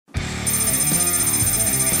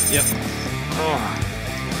Yep.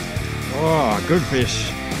 Oh, good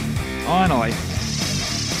fish. Finally.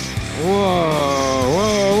 Whoa,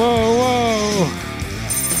 whoa, whoa, whoa.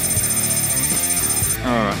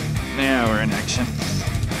 Alright, now we're in action.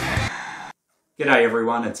 G'day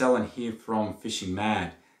everyone, it's Alan here from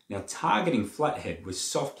FishingMad. Now, targeting flathead with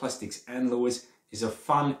soft plastics and lures is a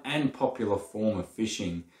fun and popular form of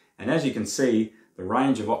fishing. And as you can see, the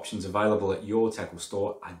range of options available at your tackle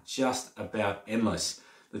store are just about endless.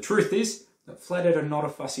 The truth is that flathead are not a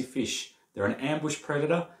fussy fish. They're an ambush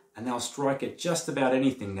predator and they'll strike at just about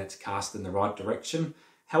anything that's cast in the right direction.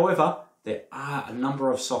 However, there are a number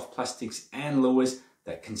of soft plastics and lures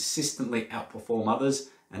that consistently outperform others,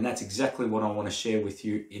 and that's exactly what I want to share with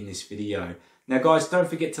you in this video. Now guys, don't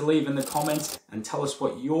forget to leave in the comments and tell us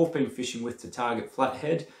what you've been fishing with to target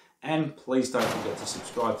flathead, and please don't forget to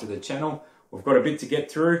subscribe to the channel. We've got a bit to get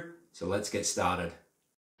through, so let's get started.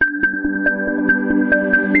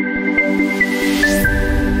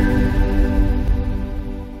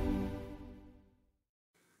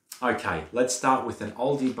 Okay, let's start with an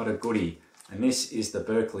oldie but a goodie, and this is the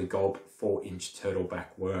Berkley Gulp 4-inch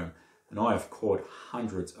turtleback worm. And I have caught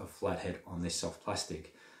hundreds of flathead on this soft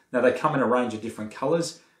plastic. Now they come in a range of different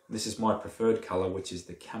colours. This is my preferred colour, which is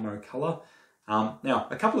the camo colour. Now,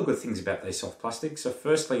 a couple of good things about these soft plastics. So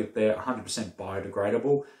firstly, they're 100%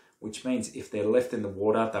 biodegradable, which means if they're left in the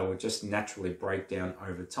water, they will just naturally break down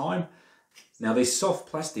over time. Now, these soft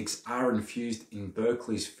plastics are infused in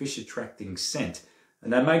Berkley's fish attracting scent,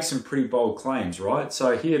 and they make some pretty bold claims, right?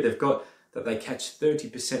 So here they've got that they catch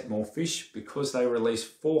 30% more fish because they release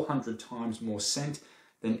 400 times more scent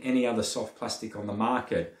than any other soft plastic on the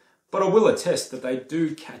market. But I will attest that they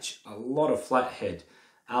do catch a lot of flathead.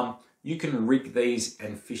 You can rig these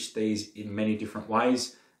and fish these in many different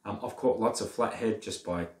ways. I've caught lots of flathead just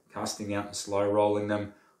by casting out and slow rolling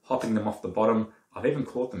them, hopping them off the bottom. I've even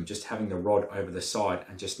caught them just having the rod over the side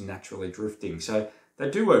and just naturally drifting. So they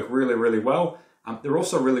do work really, really well. They're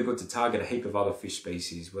also really good to target a heap of other fish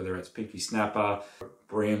species, whether it's pinky snapper,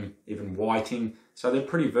 brim, even whiting. So they're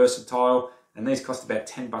pretty versatile, and these cost about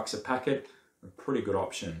 10 bucks a packet. A pretty good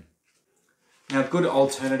option. Now, a good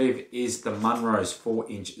alternative is the Munroes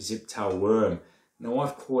 4-inch zip tail worm. Now,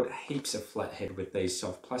 I've caught heaps of flathead with these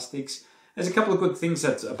soft plastics. There's a couple of good things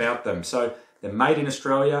that's about them. So they're made in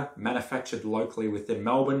Australia, manufactured locally within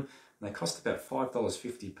Melbourne. And they cost about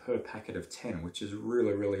 $5.50 per packet of 10, which is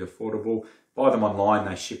really, really affordable. Buy them online,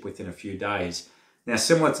 they ship within a few days. Now,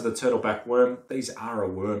 similar to the turtleback worm, these are a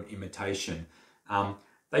worm imitation.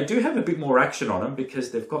 They do have a bit more action on them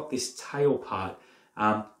because they've got this tail part,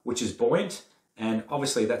 which is buoyant. And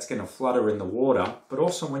obviously that's going to flutter in the water, but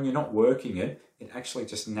also when you're not working it, it actually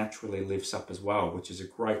just naturally lifts up as well, which is a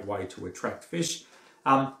great way to attract fish.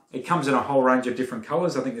 It comes in a whole range of different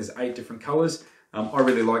colors. I think there's 8 different colors. I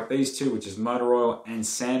really like these two, which is motor oil and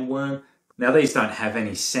sandworm. Now these don't have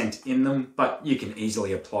any scent in them, but you can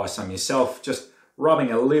easily apply some yourself, just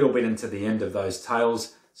rubbing a little bit into the end of those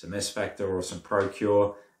tails, some S Factor or some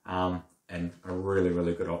Procure, and a really,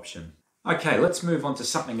 really good option. Okay, let's move on to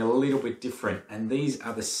something a little bit different, and these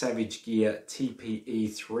are the Savage Gear TPE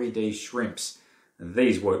 3D shrimps. And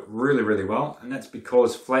these work really, really well, and that's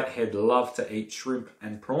because flathead love to eat shrimp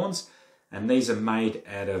and prawns, and these are made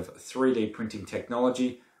out of 3D printing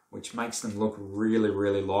technology, which makes them look really,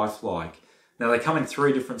 really lifelike. Now they come in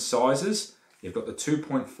 3 different sizes. You've got the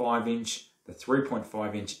 2.5 inch, the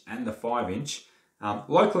 3.5 inch, and the 5 inch.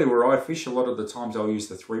 Locally where I fish, a lot of the times I'll use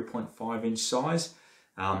the 3.5 inch size.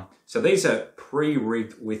 So these are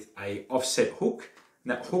pre-rigged with a offset hook,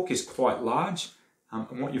 and that hook is quite large.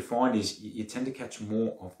 And what you find is you tend to catch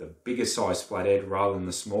more of the bigger size flathead rather than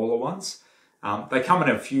the smaller ones. They come in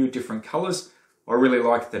a few different colors. I really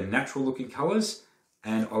like the natural looking colors,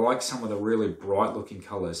 and I like some of the really bright looking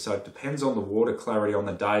colors. So it depends on the water clarity on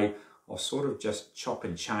the day. I'll sort of just chop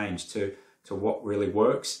and change to what really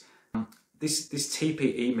works. This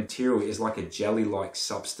TPE material is like a jelly-like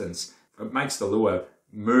substance. It makes the lure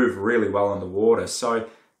move really well in the water. So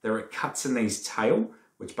there are cuts in these tail,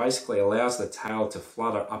 which basically allows the tail to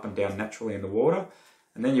flutter up and down naturally in the water.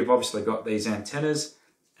 And then you've obviously got these antennas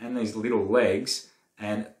and these little legs,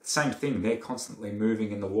 and same thing, they're constantly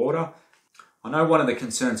moving in the water. I know one of the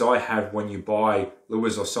concerns I have when you buy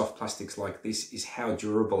lures or soft plastics like this is how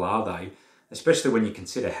durable are they, especially when you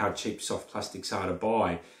consider how cheap soft plastics are to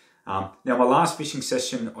buy. Now my last fishing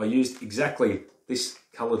session, I used exactly this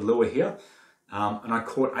coloured lure here, and I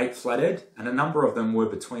caught 8 flathead, and a number of them were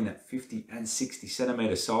between that 50 and 60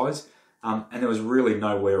 centimetre size, and there was really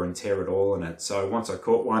no wear and tear at all in it. So once I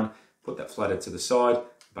caught one, put that flathead to the side,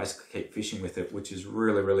 basically keep fishing with it, which is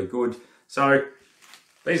really, really good. So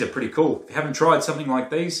These are pretty cool. If you haven't tried something like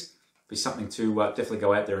these, be something to definitely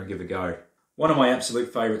go out there and give a go. One of my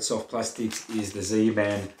absolute favourite soft plastics is the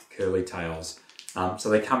Zman Curly tails. So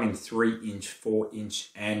they come in 3-inch,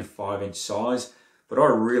 4-inch and 5-inch size, but I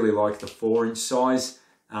really like the 4-inch size.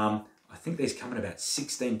 I think these come in about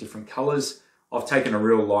 16 different colours. I've taken a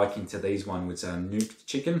real liking to these ones, which are nuked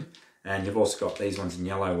chicken, and you've also got these ones in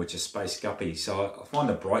yellow, which are space guppy. So I find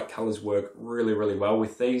the bright colours work really, really well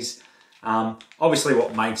with these. Obviously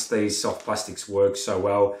what makes these soft plastics work so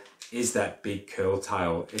well is that big curl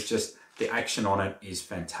tail. It just, the action on it is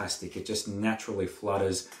fantastic. It just naturally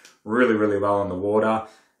flutters really, really well in the water.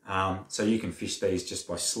 So you can fish these just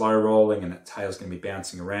by slow rolling and that tail's going to be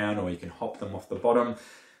bouncing around, or you can hop them off the bottom.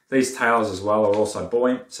 These tails as well are also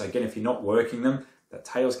buoyant. So again, if you're not working them, that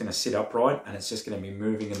tail's going to sit upright and it's just going to be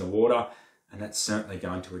moving in the water, and that's certainly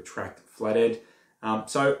going to attract flathead.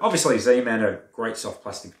 So obviously Zman are a great soft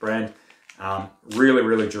plastic brand, really,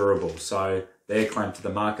 really durable. So their claim to the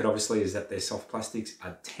market obviously is that their soft plastics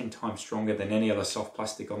are 10 times stronger than any other soft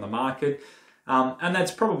plastic on the market. And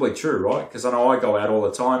that's probably true, right? Because I know I go out all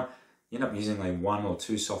the time, you end up using like 1 or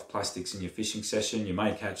 2 soft plastics in your fishing session. You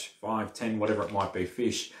may catch 5, 10, whatever it might be,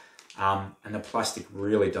 fish. And the plastic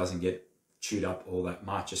really doesn't get chewed up all that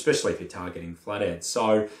much, especially if you're targeting flathead.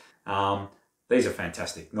 So these are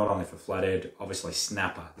fantastic, not only for flathead, obviously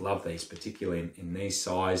snapper, love these, particularly in these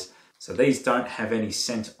size. So these don't have any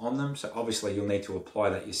scent on them, so obviously you'll need to apply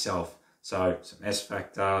that yourself. So some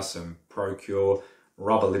S-Factor, some Procure,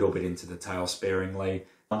 rub a little bit into the tail sparingly.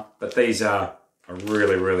 But these are a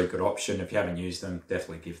really, really good option. If you haven't used them,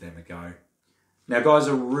 definitely give them a go. Now guys,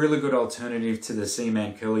 a really good alternative to the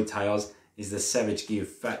Zman Curly tails is the Savage Gear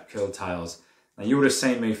Fat Curl tails. Now you would have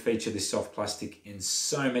seen me feature this soft plastic in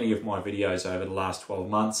so many of my videos over the last 12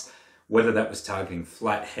 months, whether that was targeting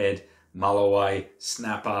flathead, mulloway,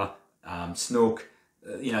 snapper, snook.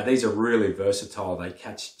 You know, these are really versatile. They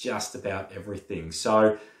catch just about everything.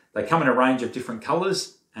 So they come in a range of different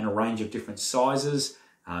colours and a range of different sizes.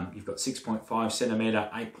 You've got 6.5 centimetre,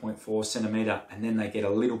 8.4 centimetre, and then they get a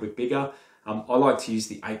little bit bigger. I like to use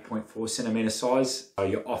the 8.4 centimetre size. So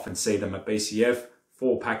you often see them at BCF,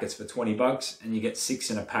 4 packets for 20 bucks, and you get 6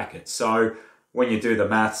 in a packet. So when you do the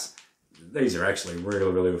maths, these are actually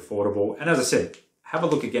really, really affordable. And as I said, have a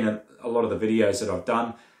look again at a lot of the videos that I've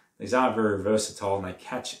done. These are very versatile and they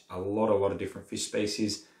catch a lot of different fish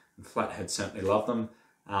species, and flathead certainly love them.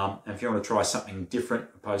 And if you want to try something different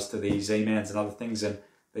opposed to the Zmans and other things, then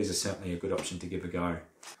these are certainly a good option to give a go.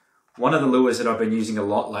 One of the lures that I've been using a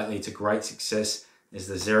lot lately to great success is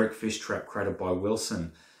the Zerek fish trap created by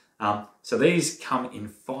Wilson. So these come in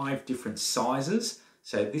 5 different sizes.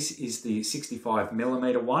 So this is the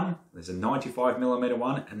 65mm one, there's a 95mm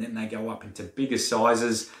one, and then they go up into bigger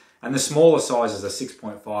sizes. And the smaller sizes, the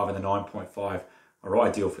 6.5 and the 9.5, are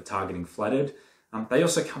ideal for targeting flathead. They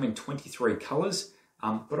also come in 23 colours.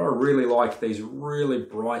 But I really like these really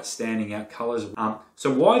bright standing out colours.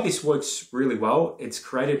 So why this works really well, it's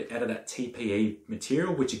created out of that TPE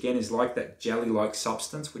material, which again is like that jelly-like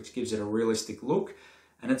substance, which gives it a realistic look.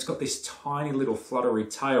 And it's got this tiny little fluttery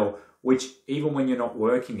tail, which even when you're not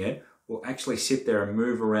working it, will actually sit there and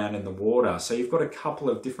move around in the water. So you've got a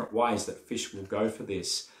couple of different ways that fish will go for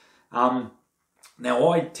this. Now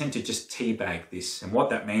I tend to just teabag this. And what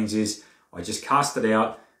that means is I just cast it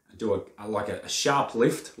out, do a sharp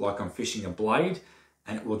lift like I'm fishing a blade,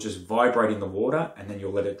 and it will just vibrate in the water, and then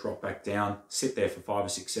you'll let it drop back down, sit there for 5 or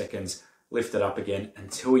 6 seconds, lift it up again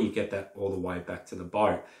until you get that all the way back to the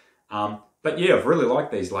boat. But yeah, I've really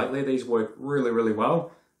liked these lately. These work really, really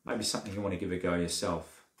well. Maybe something you want to give a go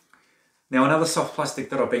yourself. Now another soft plastic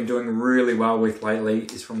that I've been doing really well with lately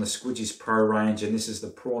is from the Squidgy's Pro range, and this is the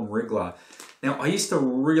prawn wriggler. Now I used to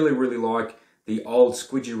really, really like the old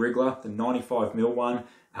Squidgy wriggler, the 95mm one.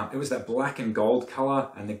 It was that black and gold colour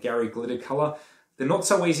and the Gary glitter colour. They're not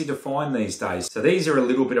so easy to find these days. So these are a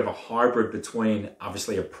little bit of a hybrid between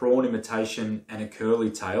obviously a prawn imitation and a curly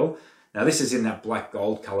tail. Now this is in that black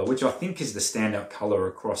gold colour, which I think is the standout colour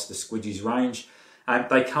across the Squidgy's range.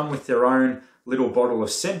 They come with their own little bottle of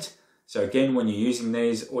scent. So again, when you're using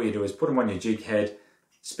these, all you do is put them on your jig head,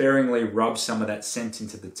 sparingly rub some of that scent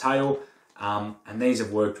into the tail. And these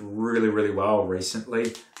have worked really, really well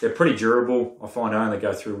recently. They're pretty durable. I find I only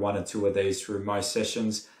go through 1 or 2 of these through most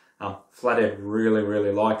sessions. Flathead really,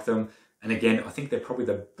 really like them. And again, I think they're probably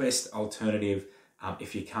the best alternative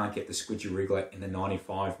if you can't get the Squidgy wriggler in the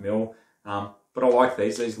 95mm. But I like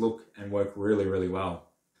these. These look and work really, really well.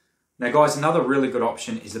 Now guys, another really good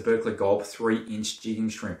option is the Berkley Gulp 3-inch jigging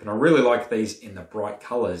shrimp. And I really like these in the bright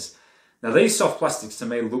colours. Now these soft plastics to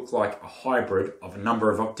me look like a hybrid of a number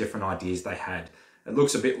of different ideas they had. It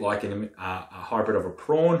looks a bit like a hybrid of a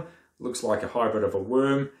prawn, looks like a hybrid of a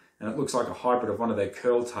worm, and it looks like a hybrid of one of their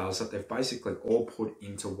curl tails that they've basically all put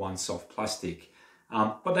into one soft plastic.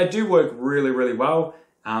 But they do work really, really well.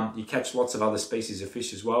 You catch lots of other species of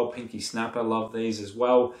fish as well. Pinky snapper, love these as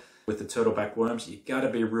well. With the turtleback worms, you got to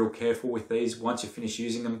be real careful with these. Once you finish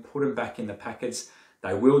using them, put them back in the packets.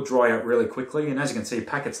 They will dry out really quickly. And as you can see,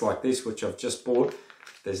 packets like this, which I've just bought,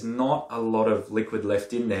 there's not a lot of liquid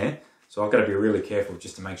left in there. So I've got to be really careful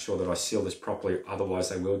just to make sure that I seal this properly. Otherwise,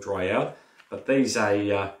 they will dry out. But these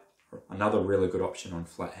are another really good option on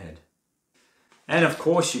Flathead. And of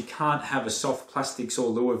course, you can't have a soft plastics or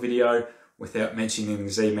lure video without mentioning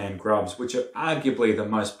Zman Grubz, which are arguably the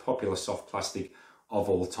most popular soft plastic of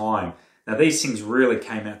all time. Now, these things really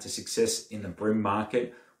came out to success in the bream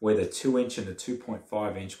market, where the 2-inch and the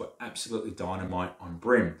 2.5-inch were absolutely dynamite on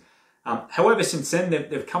bream. However, since then,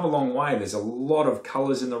 they've come a long way. There's a lot of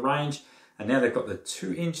colors in the range, and now they've got the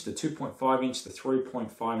 2-inch, the 2.5-inch, the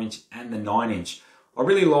 3.5-inch, and the 9-inch. I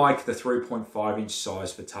really like the 3.5-inch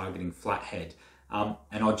size for targeting flathead.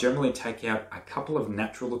 And I generally take out a couple of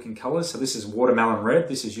natural looking colors. So this is watermelon red.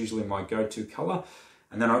 This is usually my go-to color.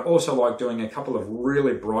 And then I also like doing a couple of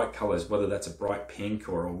really bright colors, whether that's a bright pink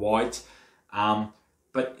or a white.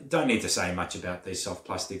 But don't need to say much about these soft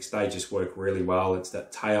plastics. They just work really well. It's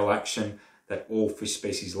that tail action that all fish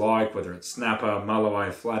species like, whether it's snapper,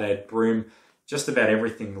 mulloway, flathead, bream, just about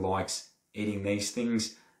everything likes eating these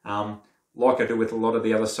things. Like I do with a lot of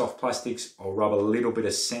the other soft plastics, I'll rub a little bit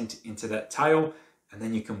of scent into that tail, and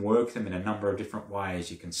then you can work them in a number of different ways.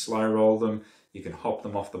 You can slow roll them, you can hop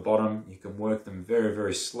them off the bottom, you can work them very,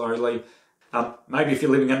 very slowly. Maybe if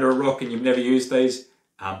you're living under a rock and you've never used these,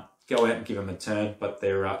 go out and give them a turn, but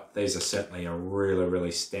these are certainly a really,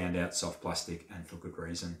 really standout soft plastic, and for good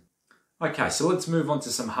reason. Okay, so let's move on to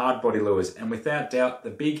some hard body lures, and without doubt, the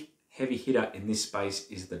big heavy hitter in this space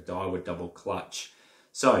is the Daiwa double clutch.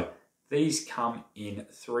 So these come in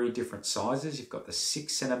 3 different sizes. You've got the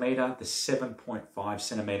 6 centimeter, the 7.5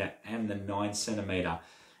 centimeter, and the 9 centimeter.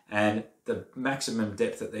 And the maximum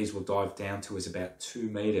depth that these will dive down to is about 2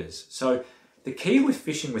 meters. So the key with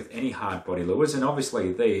fishing with any hard body lures, and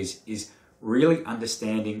obviously these, is really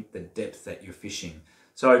understanding the depth that you're fishing.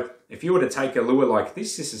 So if you were to take a lure like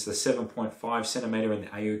this is the 7.5 centimeter in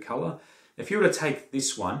the AU color. If you were to take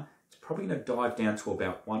this one, it's probably going to dive down to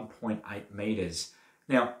about 1.8 meters.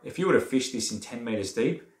 Now, if you were to fish this in 10 meters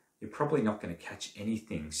deep, you're probably not going to catch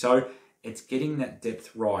anything. So it's getting that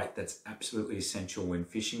depth right that's absolutely essential when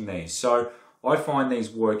fishing these. So I find these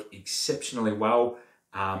work exceptionally well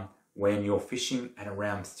when you're fishing at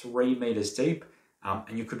around 3 meters deep,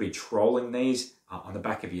 and you could be trolling these on the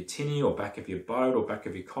back of your tinny or back of your boat or back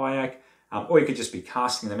of your kayak, or you could just be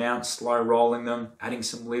casting them out, slow rolling them, adding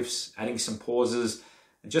some lifts, adding some pauses,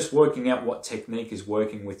 and just working out what technique is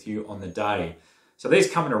working with you on the day. So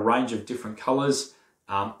these come in a range of different colors.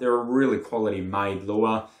 They're a really quality made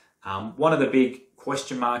lure. One of the big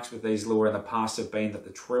question marks with these lure in the past have been that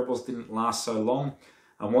the trebles didn't last so long.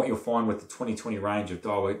 And what you'll find with the 2020 range of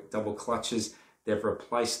Daiwa double clutches, they've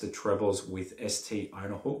replaced the trebles with ST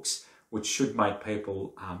owner hooks, which should make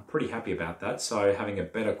people pretty happy about that. So having a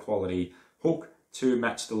better quality hook to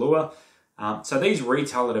match the lure. So these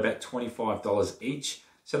retail at about $25 each.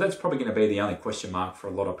 So that's probably going to be the only question mark for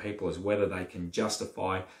a lot of people, is whether they can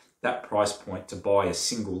justify that price point to buy a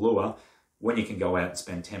single lure when you can go out and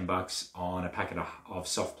spend 10 bucks on a packet of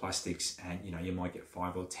soft plastics, and you might get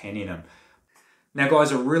 5 or 10 in them. Now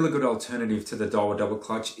guys, a really good alternative to the Daiwa double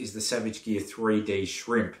clutch is the Savage Gear 3D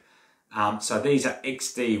shrimp. So these are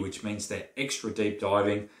XD, which means they're extra deep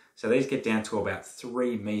diving. So these get down to about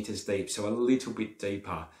 3 meters deep, so a little bit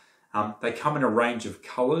deeper. They come in a range of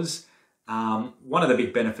colors. One of the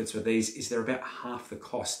big benefits with these is they're about half the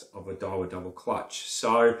cost of a Daiwa double clutch.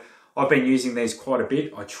 So I've been using these quite a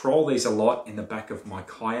bit. I troll these a lot in the back of my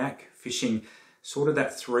kayak, fishing sort of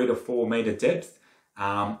that 3 to 4 meter depth.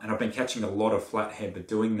 And I've been catching a lot of flathead by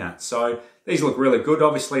doing that. So these look really good.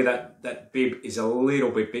 Obviously that bib is a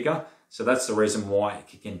little bit bigger, so that's the reason why it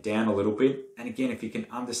can get down a little bit. And again, if you can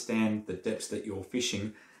understand the depths that you're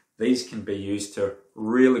fishing, these can be used to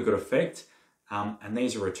really good effect. And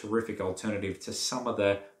these are a terrific alternative to some of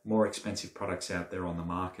the more expensive products out there on the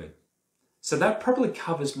market. So that probably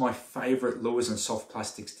covers my favorite lures and soft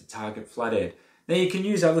plastics to target flathead. Now you can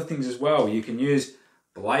use other things as well. You can use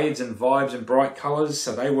blades and vibes and bright colors,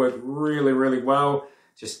 so they work really, really well.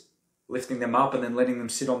 Just lifting them up and then letting them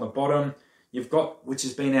sit on the bottom. You've got, which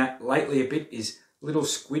has been out lately a bit, is little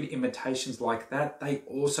squid imitations like that. They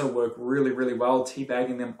also work really, really well,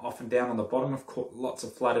 teabagging them off and down on the bottom. I've caught lots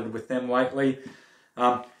of flathead with them lately.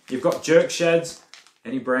 You've got jerk shads.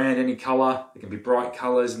 any brand, any colour. They can be bright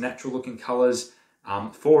colours, natural looking colours.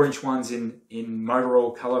 4-inch ones in motor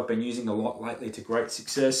oil colour I've been using a lot lately to great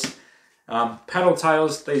success. Paddle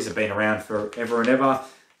tails, these have been around forever and ever.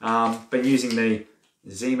 Been using the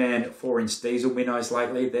Zman 4-inch diesel minnows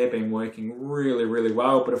lately. They've been working really, really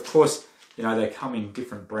well. But of course, you know, they come in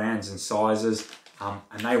different brands and sizes,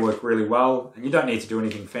 and they work really well. And you don't need to do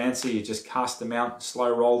anything fancy. You just cast them out,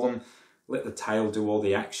 slow roll them, let the tail do all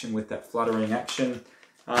the action with that fluttering action.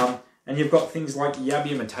 And you've got things like yab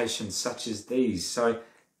imitations such as these. So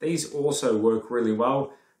these also work really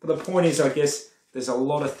well. But the point is, I guess, there's a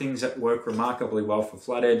lot of things that work remarkably well for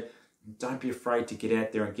flathead. Don't be afraid to get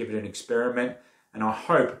out there and give it an experiment. And I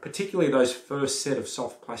hope, particularly those first set of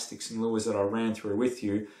soft plastics and lures that I ran through with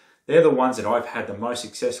you, they're the ones that I've had the most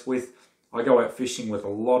success with. I go out fishing with a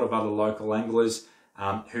lot of other local anglers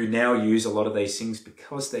who now use a lot of these things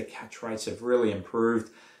because their catch rates have really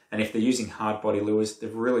improved. And if they're using hard body lures,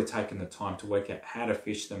 they've really taken the time to work out how to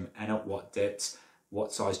fish them and at what depths,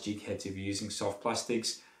 what size jig heads if you're using soft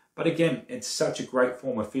plastics. But again, it's such a great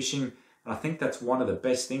form of fishing. And I think that's one of the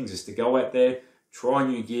best things, is to go out there, try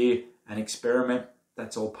new gear and experiment.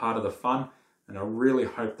 That's all part of the fun. And I really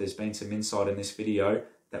hope there's been some insight in this video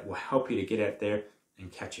that will help you to get out there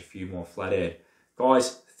and catch a few more flathead.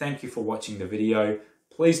 Guys, thank you for watching the video.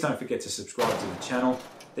 Please don't forget to subscribe to the channel.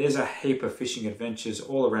 There's a heap of fishing adventures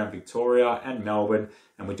all around Victoria and Melbourne,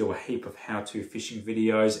 and we do a heap of how-to fishing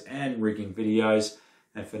videos and rigging videos.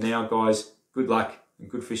 And for now, guys, good luck and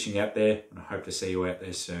good fishing out there, and I hope to see you out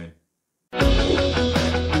there soon.